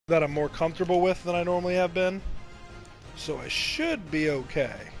that I'm more comfortable with than I normally have been. So I should be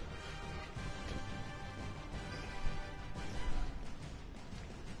okay.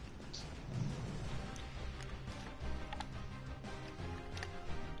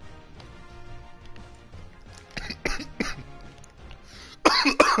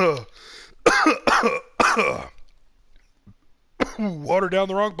 Water down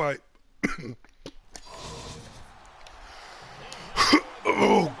the wrong pipe.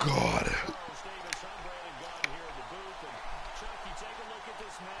 Oh, God.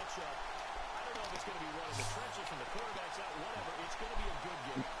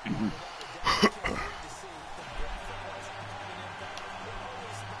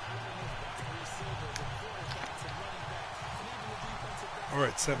 All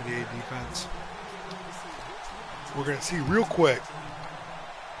right, 78 defense. We're going to see real quick.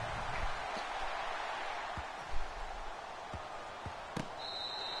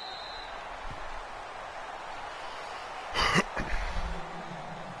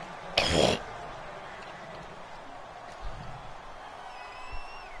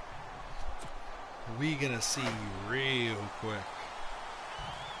 We going to see real quick.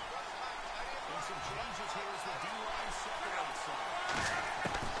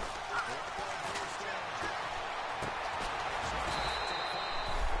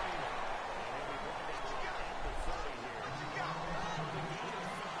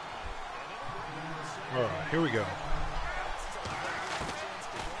 All right, here we go.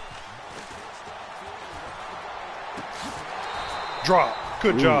 Drop.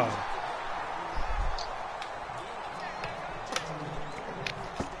 Good job.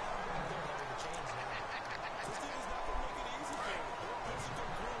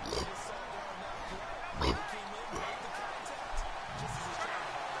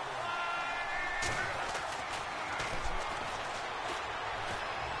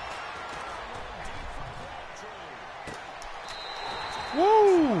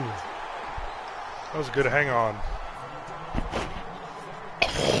 Woo! That was a good hang on.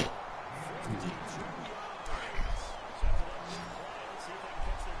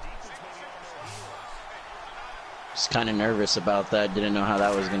 Just kind of nervous about that. Didn't know how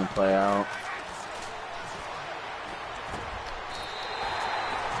that was going to play out.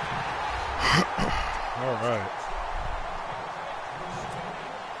 All right.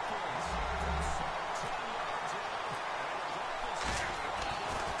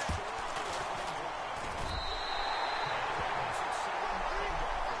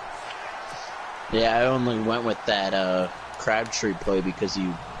 Yeah, I only went with that Crabtree play because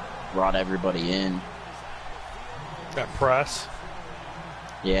you brought everybody in. That press?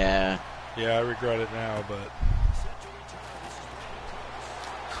 Yeah. Yeah, I regret it now, but...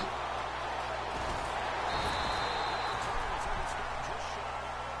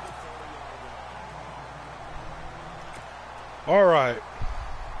 All right.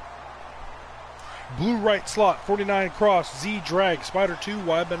 Blue right slot, 49 cross, Z drag, spider 2,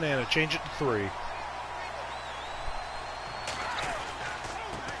 Y banana. Change it to 3.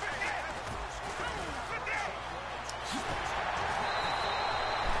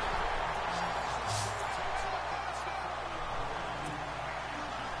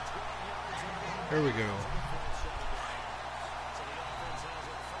 Here we go.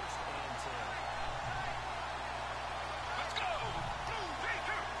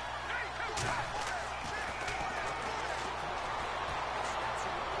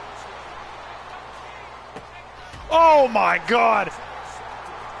 Oh my God!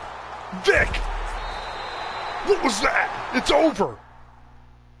 Vic! What was that? It's over!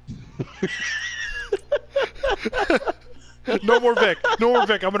 No more Vic. No more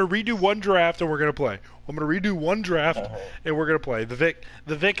Vic. I'm going to redo one draft and we're going to play. I'm going to redo one draft and we're going to play.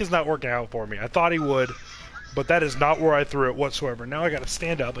 The Vic is not working out for me. I thought he would, but that is not where I threw it whatsoever. Now I got to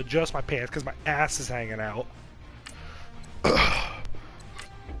stand up, adjust my pants because my ass is hanging out.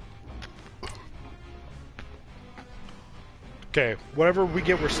 Okay, whatever we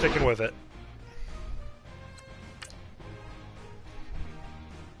get, we're sticking with it.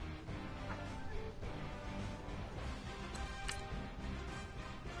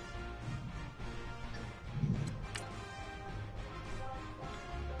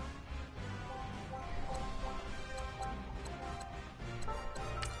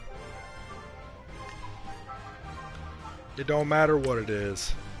 It don't matter what it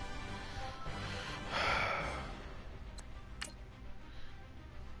is.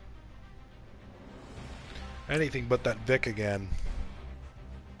 Anything but that Vic again.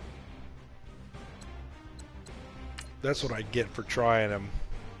 That's what I get for trying him. –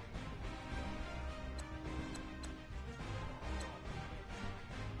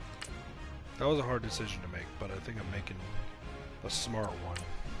 That was a hard decision to make, but I think I'm making a smart one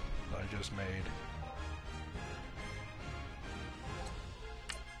that I just made.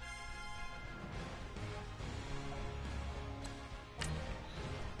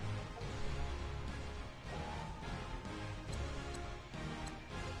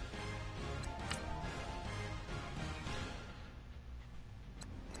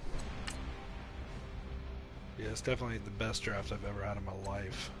 Yeah, it's definitely the best draft I've ever had in my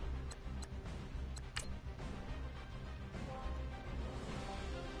life.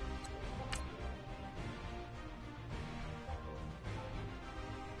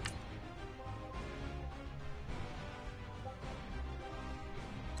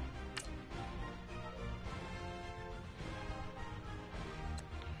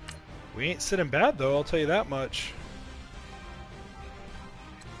 We ain't sitting bad though, I'll tell you that much.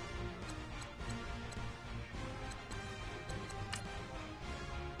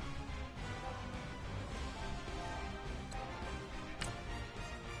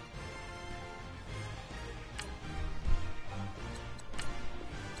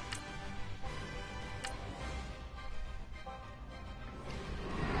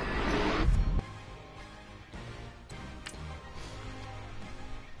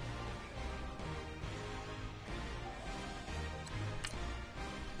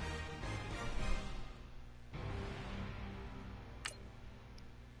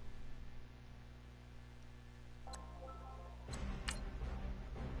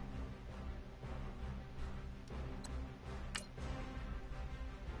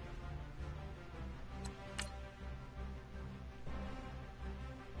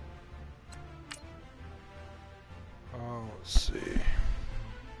 Let's see.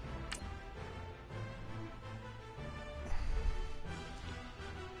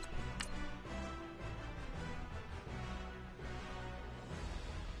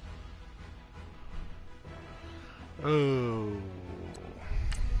 Oh.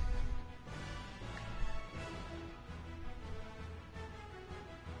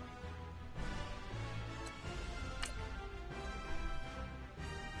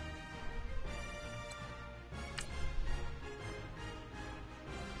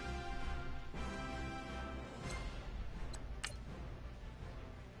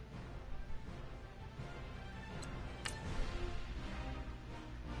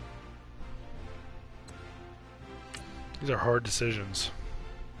 These are hard decisions.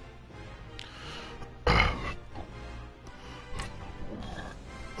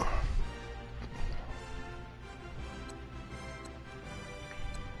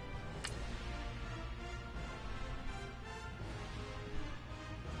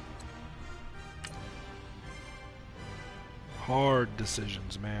 Hard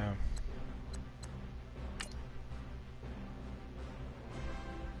decisions, man.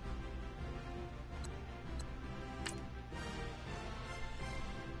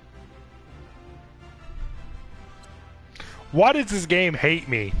 Why does this game hate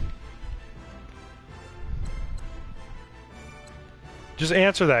me? Just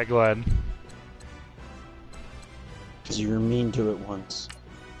answer that, Glenn. Because you were mean to it once.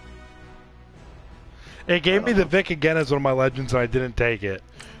 It gave me the Vic again as one of my legends, and I didn't take it.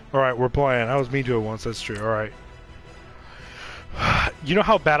 Alright, we're playing. I was mean to it once, that's true. Alright. You know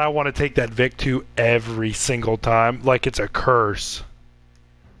how bad I want to take that Vic 2 every single time? Like it's a curse.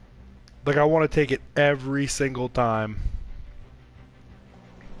 Like I want to take it every single time.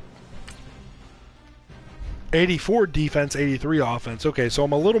 84 defense, 83 offense. Okay, so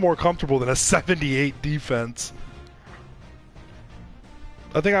I'm a little more comfortable than a 78 defense.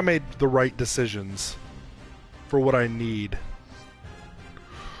 I think I made the right decisions for what I need.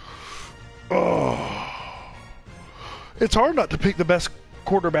 Oh. It's hard not to pick the best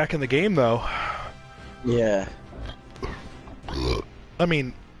quarterback in the game, though. Yeah. I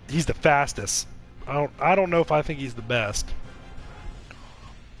mean, he's the fastest. I don't know if I think he's the best.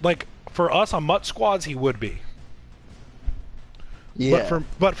 Like, for us on MUT squads, he would be. Yeah.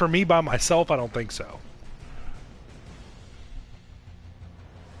 But for me by myself, I don't think so.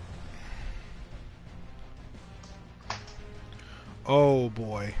 Oh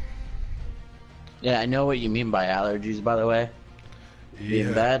boy. Yeah, I know what you mean by allergies, by the way. Yeah.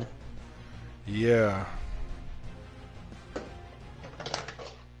 Being bad. Yeah.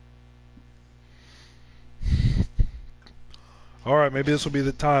 Alright, maybe this will be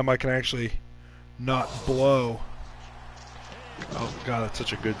the time I can actually not blow. Oh god, that's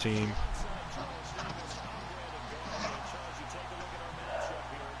such a good team.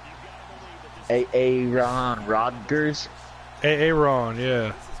 A ARON RODGERS. A ARON,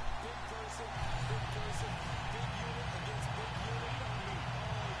 yeah.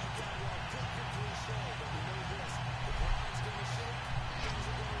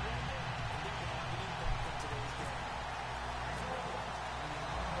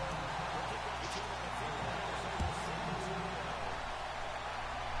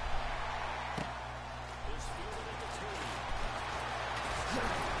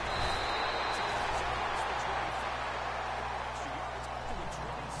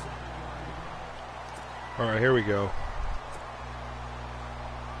 Alright, here we go.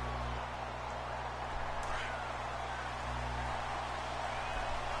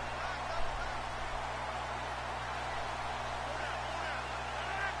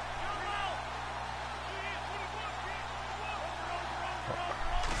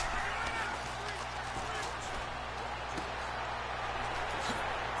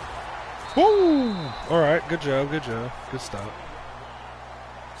 Woo! Alright, good job, good job. Good stop.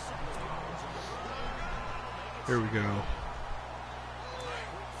 Here we go.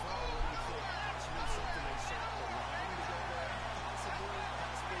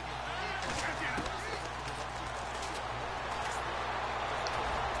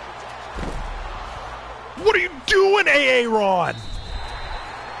 What are you doing, A ARON?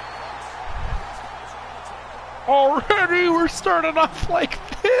 Already we're starting off like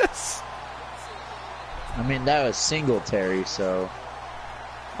this. I mean, that was Singletary, so...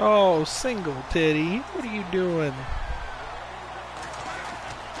 Oh, single titty. What are you doing?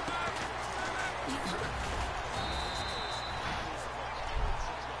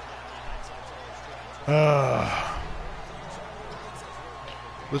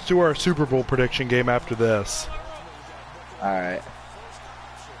 Let's do our Super Bowl prediction game after this. Alright.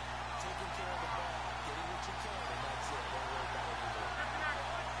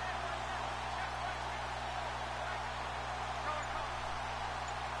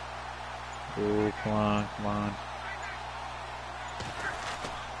 Ooh, come on, come on.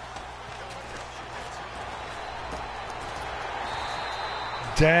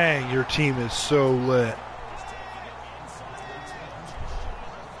 Dang, your team is so lit.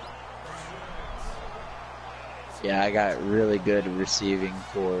 Yeah, I got really good receiving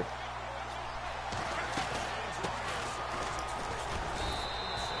for...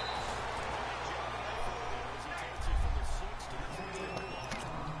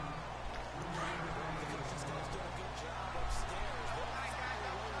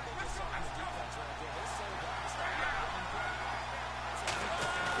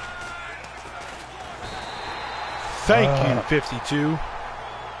 Thank you, 52.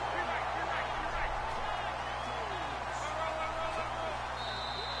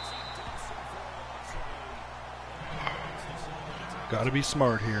 Gotta be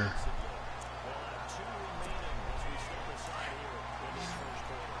smart here.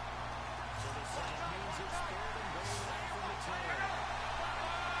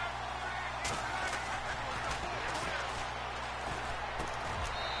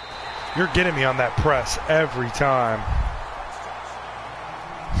 You're getting me on that press every time.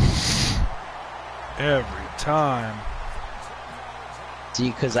 Every time. See,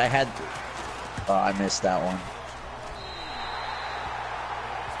 because I had... Oh, I missed that one.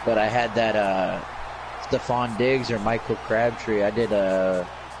 But I had that, Stephon Diggs or Michael Crabtree. I did,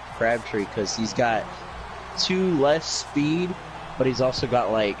 Crabtree because he's got 2 less speed, but he's also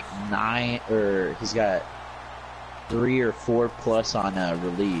got, like, 9... Or he's got 3 or 4 plus on,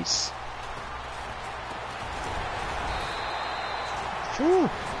 release. Whew.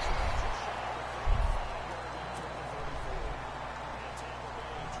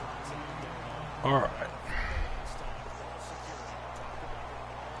 All right.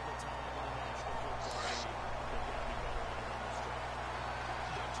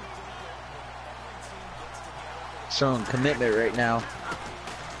 Showing commitment right now.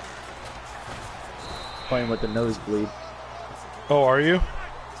 Playing with the nosebleed. Oh, are you?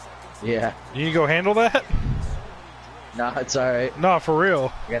 Yeah. You need to go handle that? Nah, it's alright. Nah, for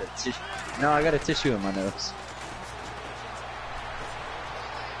real. I got a tissue. No, I got a tissue in my nose.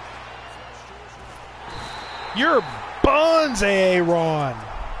 You're buns, A ARON.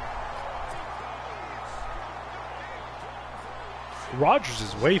 Rodgers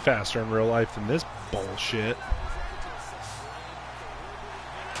is way faster in real life than this bullshit.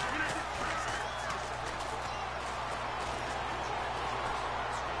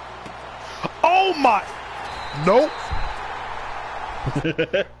 Oh my! Nope.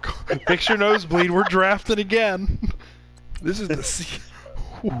 Fix your nosebleed. We're drafting again. This is the.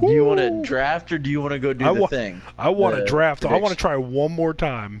 Do you want to draft or do you want to go do the thing? I want to draft. Prediction. I want to try one more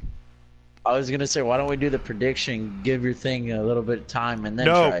time. I was gonna say, why don't we do the prediction? Give your thing a little bit of time and then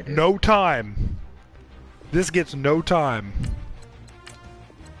try. No time. This gets no time.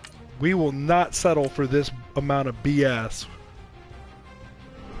 We will not settle for this amount of BS.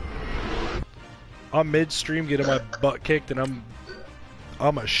 I'm midstream getting my butt kicked, and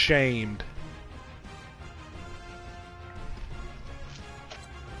I'm ashamed.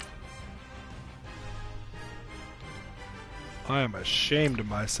 I am ashamed of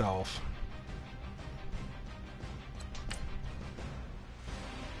myself.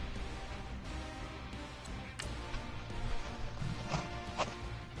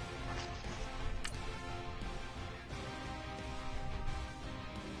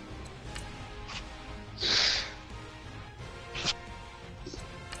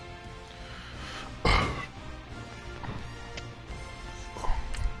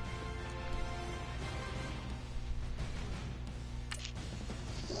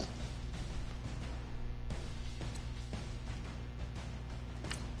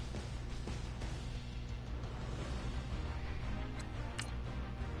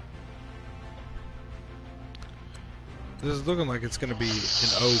 This is looking like it's going to be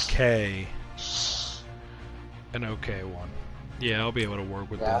an okay one. Yeah, I'll be able to work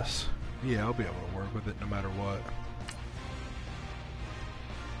with this. Yeah, I'll be able to work with it no matter what.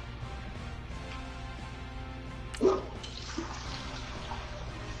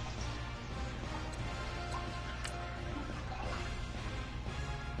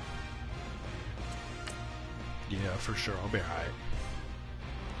 Yeah, for sure. I'll be alright.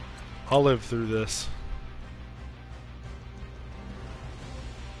 I'll live through this.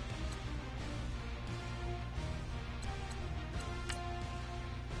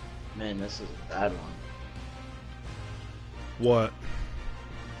 Man, this is a bad one. What?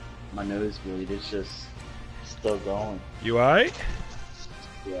 My nosebleed is just still going. You alright?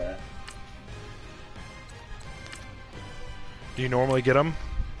 Yeah. Do you normally get them?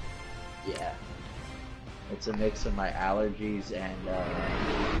 Yeah. It's a mix of my allergies and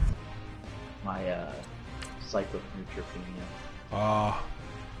my cycloneutropenia. Ah.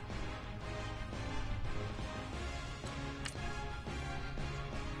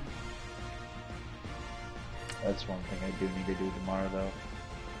 That's one thing I do need to do tomorrow, though.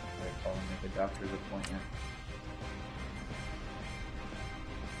 I call and make a doctor's appointment.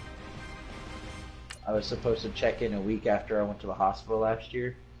 I was supposed to check in a week after I went to the hospital last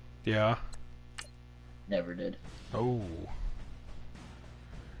year. Yeah. Never did. Oh.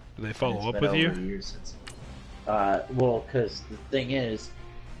 Do they follow up been with over you? a year since. Well, because the thing is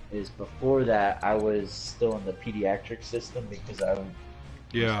before that I was still in the pediatric system because I was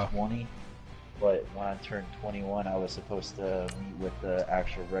 20. But when I turned 21, I was supposed to meet with the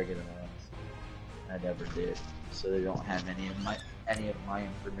actual regular ones. I never did, so they don't have any of my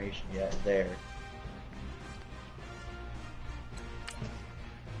information yet there.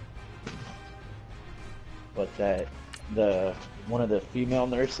 But one of the female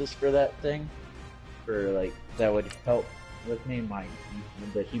nurses for that thing, that would help with me,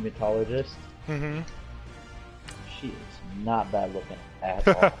 the hematologist. Mm-hmm. She is not bad looking at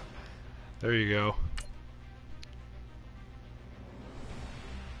all. There you go.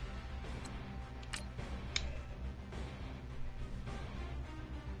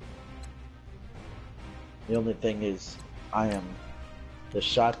 The only thing is, the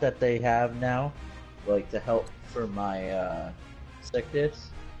shot that they have now, like to help for my sickness,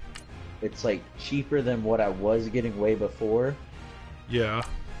 it's like cheaper than what I was getting way before. Yeah.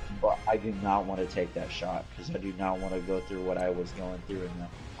 But I do not want to take that shot because I do not want to go through what I was going through in the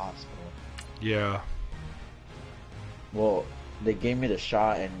hospital. Yeah. Well, they gave me the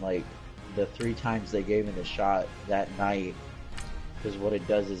shot, and like the 3 times they gave me the shot that night, because what it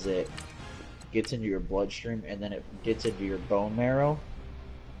does is it gets into your bloodstream and then it gets into your bone marrow.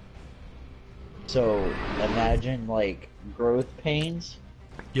 So imagine like growth pains.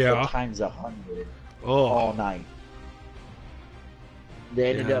 Yeah. Times 100 Oh. all night. They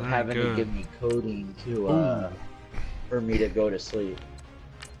ended up that ain't having good. to give me codeine for me to go to sleep.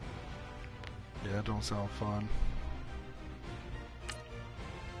 Yeah, that don't sound fun.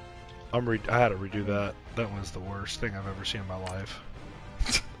 I had to redo that. That was the worst thing I've ever seen in my life.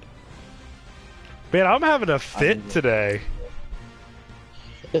 Man, I'm having a fit today.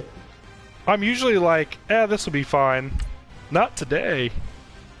 I'm usually like, this will be fine. Not today.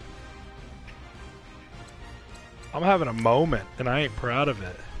 I'm having a moment, and I ain't proud of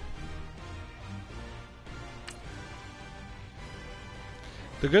it.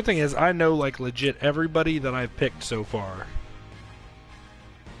 The good thing is, I know, like, legit everybody that I've picked so far.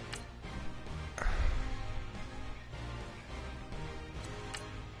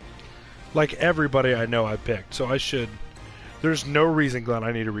 Like, everybody I know I picked, so I should... There's no reason, Glenn,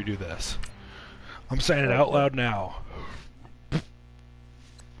 I need to redo this. I'm saying it out loud now.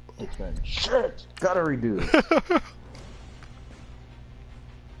 It's been shit. Gotta redo it.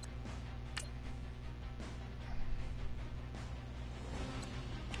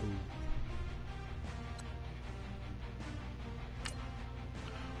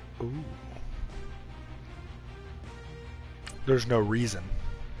 Ooh. There's no reason.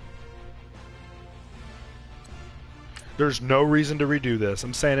 There's no reason to redo this.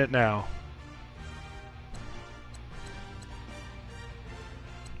 I'm saying it now.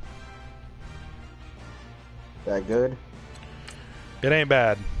 That good? It ain't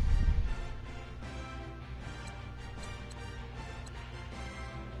bad.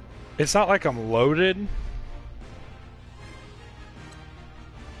 It's not like I'm loaded.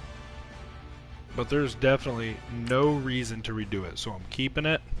 But there's definitely no reason to redo it, so I'm keeping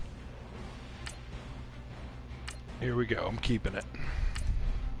it. Here we go, I'm keeping it.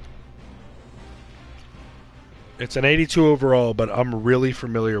 It's an 82 overall, but I'm really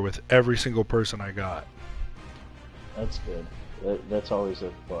familiar with every single person I got. That's good. That's always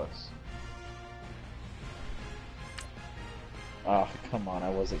a plus. Oh, come on, I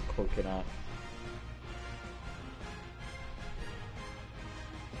wasn't quick enough.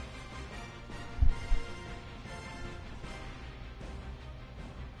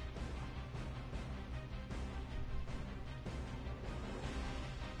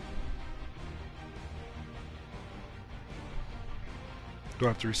 Do I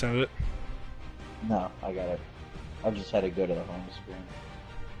have to resend it? No, I got it. I just had to go to the home screen.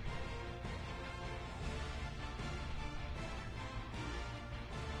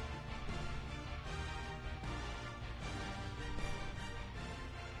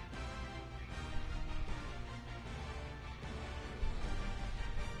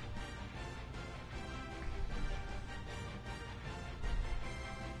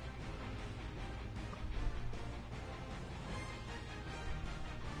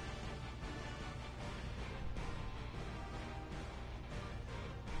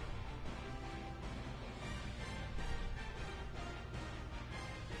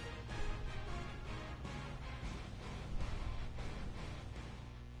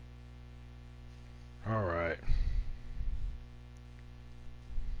 All right.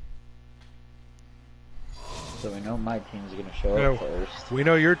 So we know my team's gonna show up first. We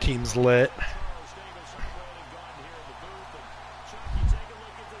know your team's lit.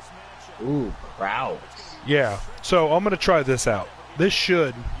 Ooh, crowds. Yeah. So I'm gonna try this out. This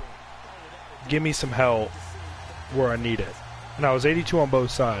should give me some help where I need it. And I was 82 on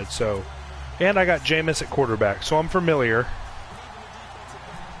both sides, so, and I got Jameis at quarterback, so I'm familiar.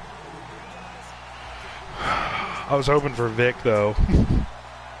 I was hoping for Vic though.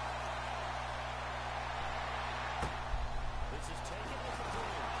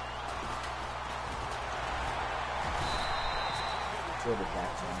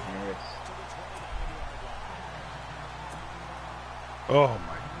 Oh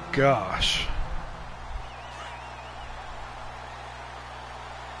my gosh.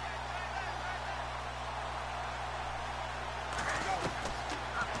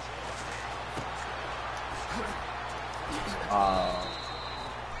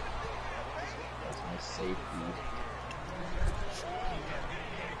 That's my safety.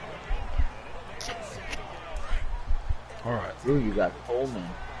 All right. Ooh, you got Coleman.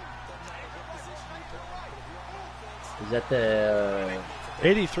 Is that the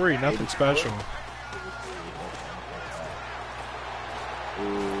 83? Nothing 84? special.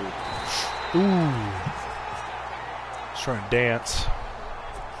 Ooh. He's trying to dance.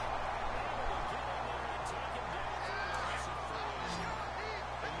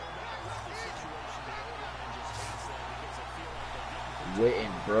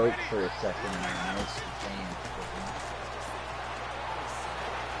 Witten broke for a second there. Nice change.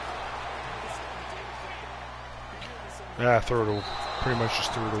 Yeah, I threw it. Pretty much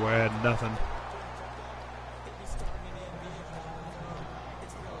just threw it away. I had nothing.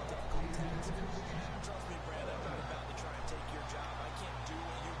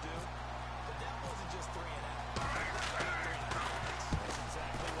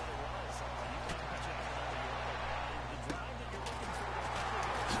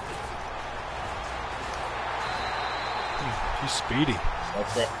 He's speedy.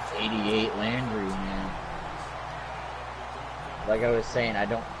 That's that 88 Landry, man. Like I was saying, I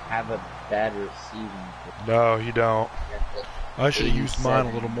don't have a bad receiving. No, you don't. I should have used mine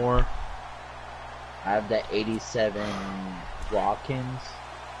a little more. I have that 87 Watkins,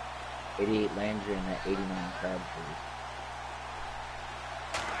 88 Landry, and that 89 Crabtree.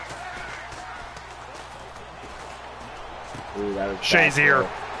 Ooh, that was Shazier.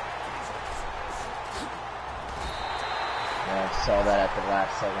 Yeah, I saw that at the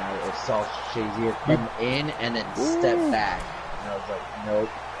last second. I saw Shazier come in and then step back. And I was like, nope.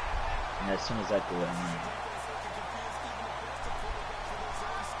 And as soon as I threw it, I knew.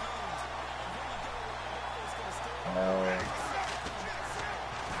 Oh.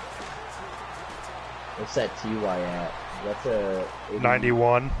 What's that TY at? Is that the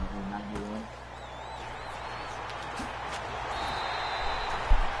 91. 91?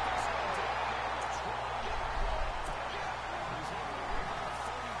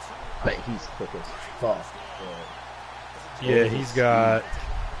 But he's quick as fuck. Yeah, he's got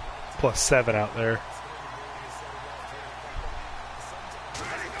 +7 out there.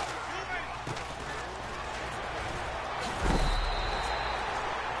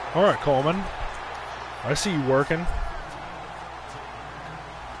 All right, Coleman. I see you working.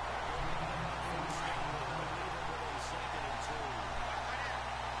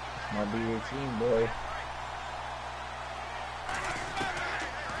 Might be your team, boy.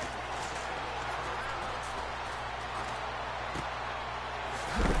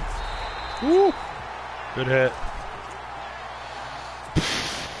 Woo! Good hit.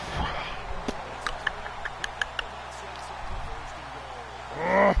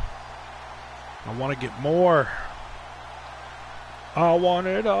 I want to get more. I want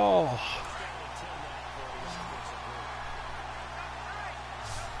it all.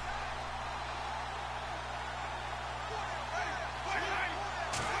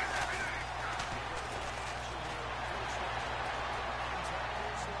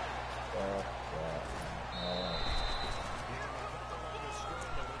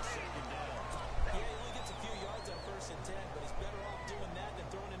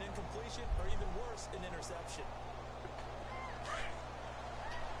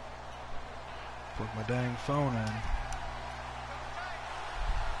 Put my dang phone in.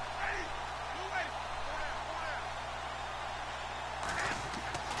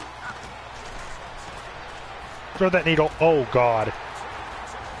 Throw that needle. Oh, God.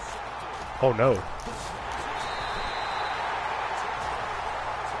 Oh, no.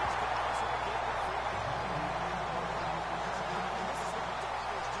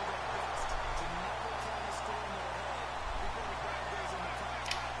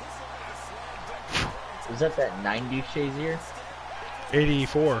 Was that 90 Shazier?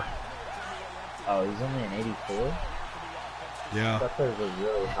 84. Oh, he's only an 84? Yeah. I thought that was a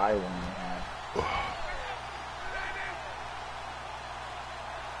really high one you had.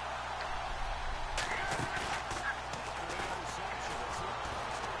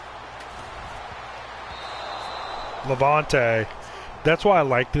 Levante. That's why I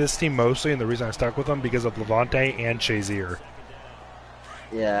liked this team mostly, and the reason I stuck with them because of Levante and Shazier.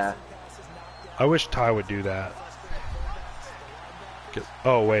 Yeah. I wish Ty would do that.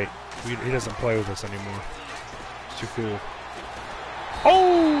 Oh, wait. He doesn't play with us anymore. It's too cool.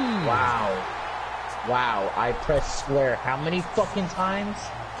 Oh! Wow. Wow. I pressed square how many fucking times?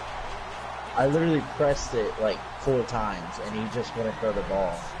 I literally pressed it like 4 times, and he just wouldn't throw the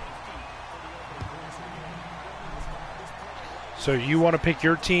ball. So you want to pick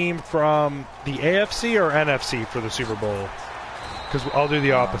your team from the AFC or NFC for the Super Bowl? Because I'll do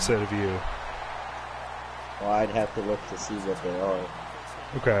the opposite of you. Well, I'd have to look to see what they are.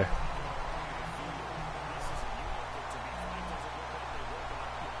 Okay.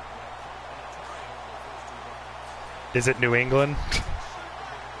 Is it New England?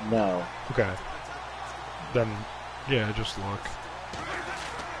 No. Okay. Then, yeah, just look.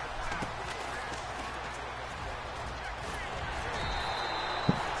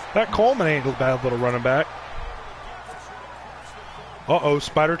 That Coleman ain't a bad little running back. Uh-oh,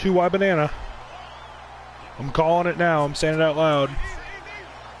 Spider 2Y banana. I'm calling it now. I'm saying it out loud.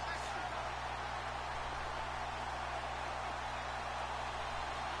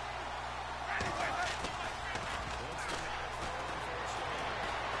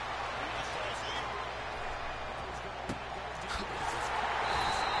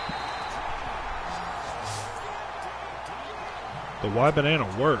 The Y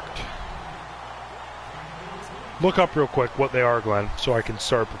banana worked. Look up real quick what they are, Glenn, so I can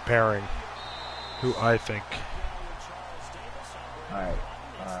start preparing who I think. Alright.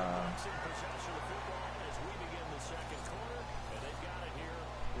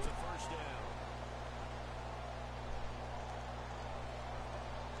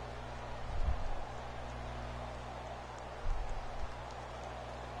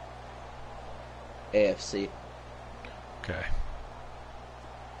 AFC. Okay.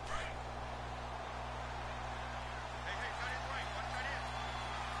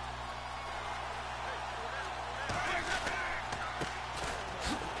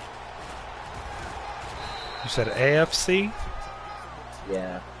 You said AFC?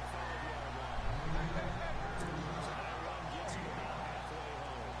 Yeah.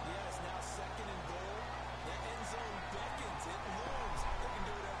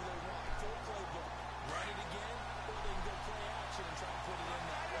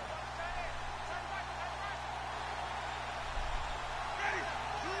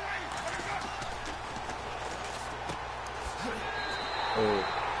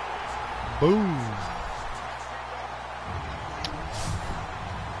 Boom.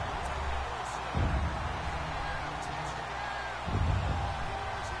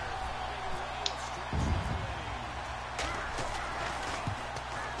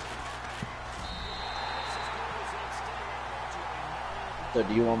 So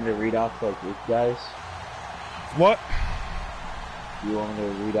do you want me to read off like you guys? What? Do you want me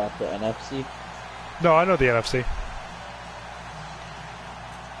to read off the NFC? No, I know the NFC.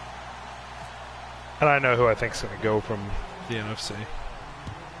 And I know who I think's going to go from the NFC.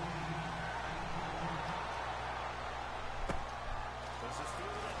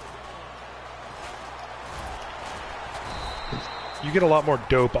 You get a lot more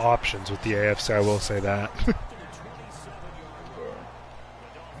dope options with the AFC, I will say that.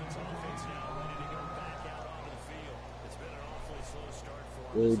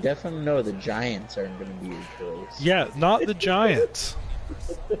 We definitely know the Giants aren't going to be your choice. Yeah, not the Giants.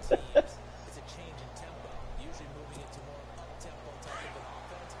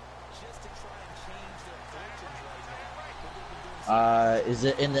 Is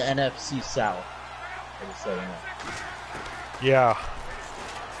it in the NFC South? Yeah.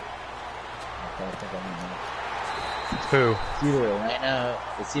 Okay, I think I know. Who?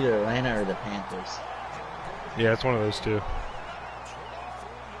 It's either Atlanta or the Panthers. Yeah, it's one of those two.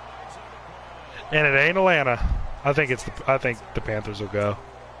 And it ain't Atlanta. I think the Panthers will go.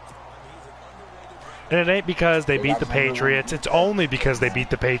 And it ain't because they beat the Patriots. It's only because they beat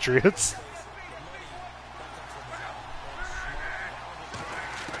the Patriots.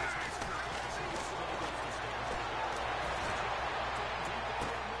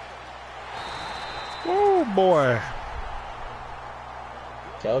 Oh boy.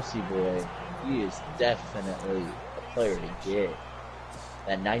 Kelsey boy, he is definitely a player to get.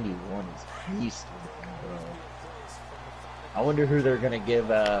 That 91 is beast with him, bro. I wonder who they're gonna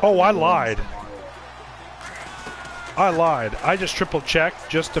give. Oh, I lied. I lied. I just triple checked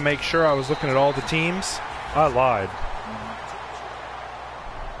just to make sure I was looking at all the teams. I lied.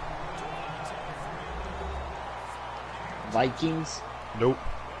 Vikings? Nope.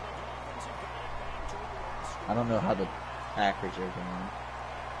 I don't know how the Packers are going.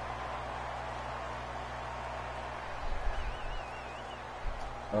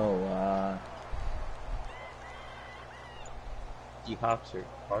 Oh, Seahawks or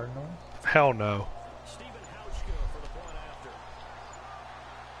Cardinals? Hell no.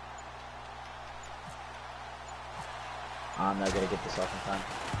 I'm not gonna get this off in time.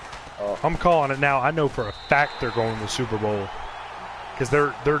 Oh. I'm calling it now. I know for a fact they're going to the Super Bowl because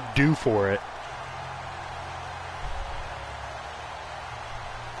they're due for it.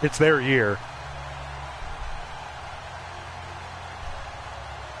 It's their year.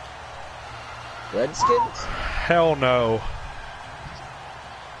 Redskins? Hell no.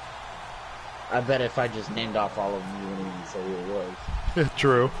 I bet if I just named off all of them, you wouldn't even say who it was.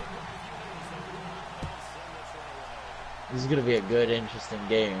 True. This is gonna be a good, interesting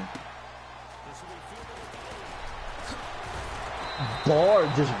game. Barr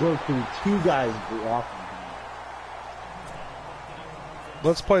just broke through two guys blocking him.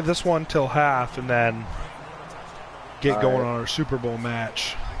 Let's play this one till half and then get All going right. on our Super Bowl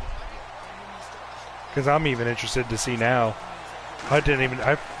match. Because I'm even interested to see now.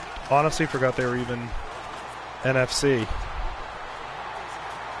 I honestly forgot they were even NFC.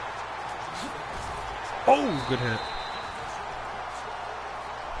 Oh, good hit.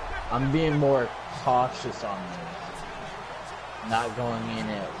 I'm being more cautious on this. Not going in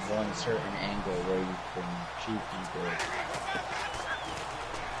at one certain angle where you can shoot people.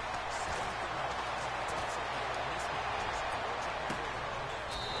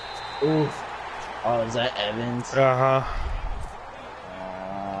 Oof. Oh, is that Evans? Uh-huh.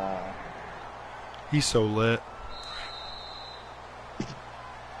 He's so lit.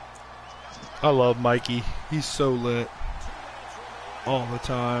 I love Mikey. He's so lit. All the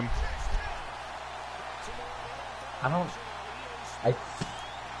time. I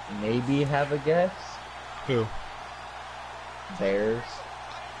maybe have a guess. Who? Bears.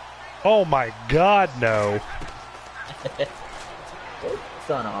 Oh my God, no.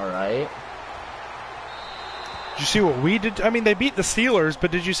 Done alright. Did you see what we did? I mean, they beat the Steelers, but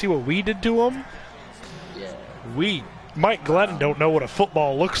did you see what we did to them? Yeah. Mike Glennon don't know what a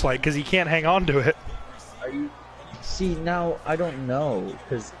football looks like because he can't hang on to it. Are you? See, now I don't know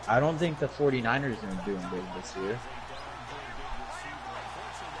because I don't think the 49ers are doing big this year.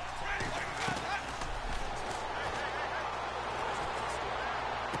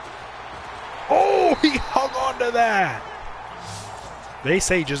 Oh, he hung on to that. They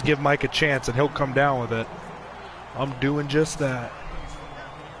say just give Mike a chance and he'll come down with it. I'm doing just that.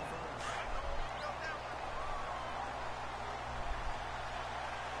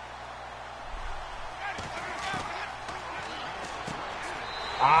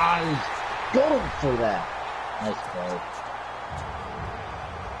 He's going for that. Nice play.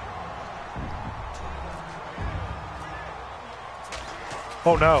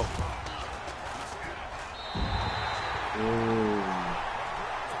 Oh no. Ooh.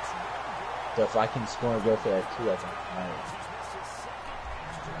 So if I can score and go for that too, I think. Right.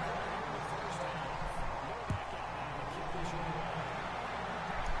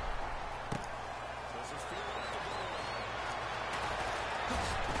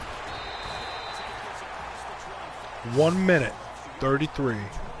 One minute. 33.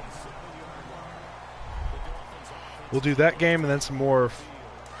 We'll do that game and then some more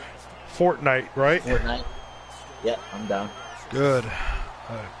Fortnite, right? Fortnite. Yep, I'm down. Good.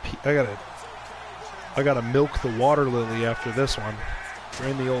 I gotta milk the water lily after this one.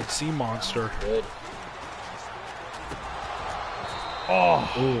 Drain the old sea monster. Good.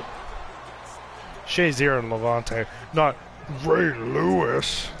 Oh. Ooh. Shazier and Levante, not Ray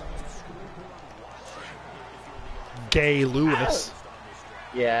Lewis. Gay Lewis.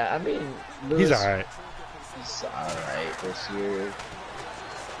 Yeah, I mean, Lewis, He's alright. He's alright this year.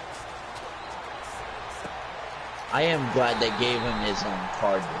 I am glad they gave him his own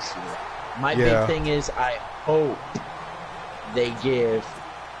card this year. My big thing is I hope they give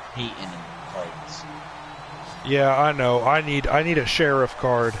Peyton cards. Yeah, I know. I need a sheriff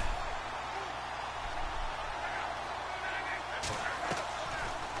card.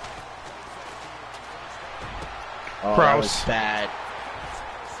 Oh, Kraus. that was bad.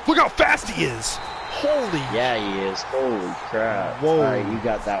 Look how fast he is! Holy! Yeah, he is. Holy crap. Whoa. Alright, you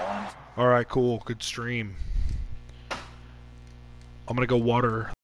got that one. Alright, cool. Good stream. I'm gonna go water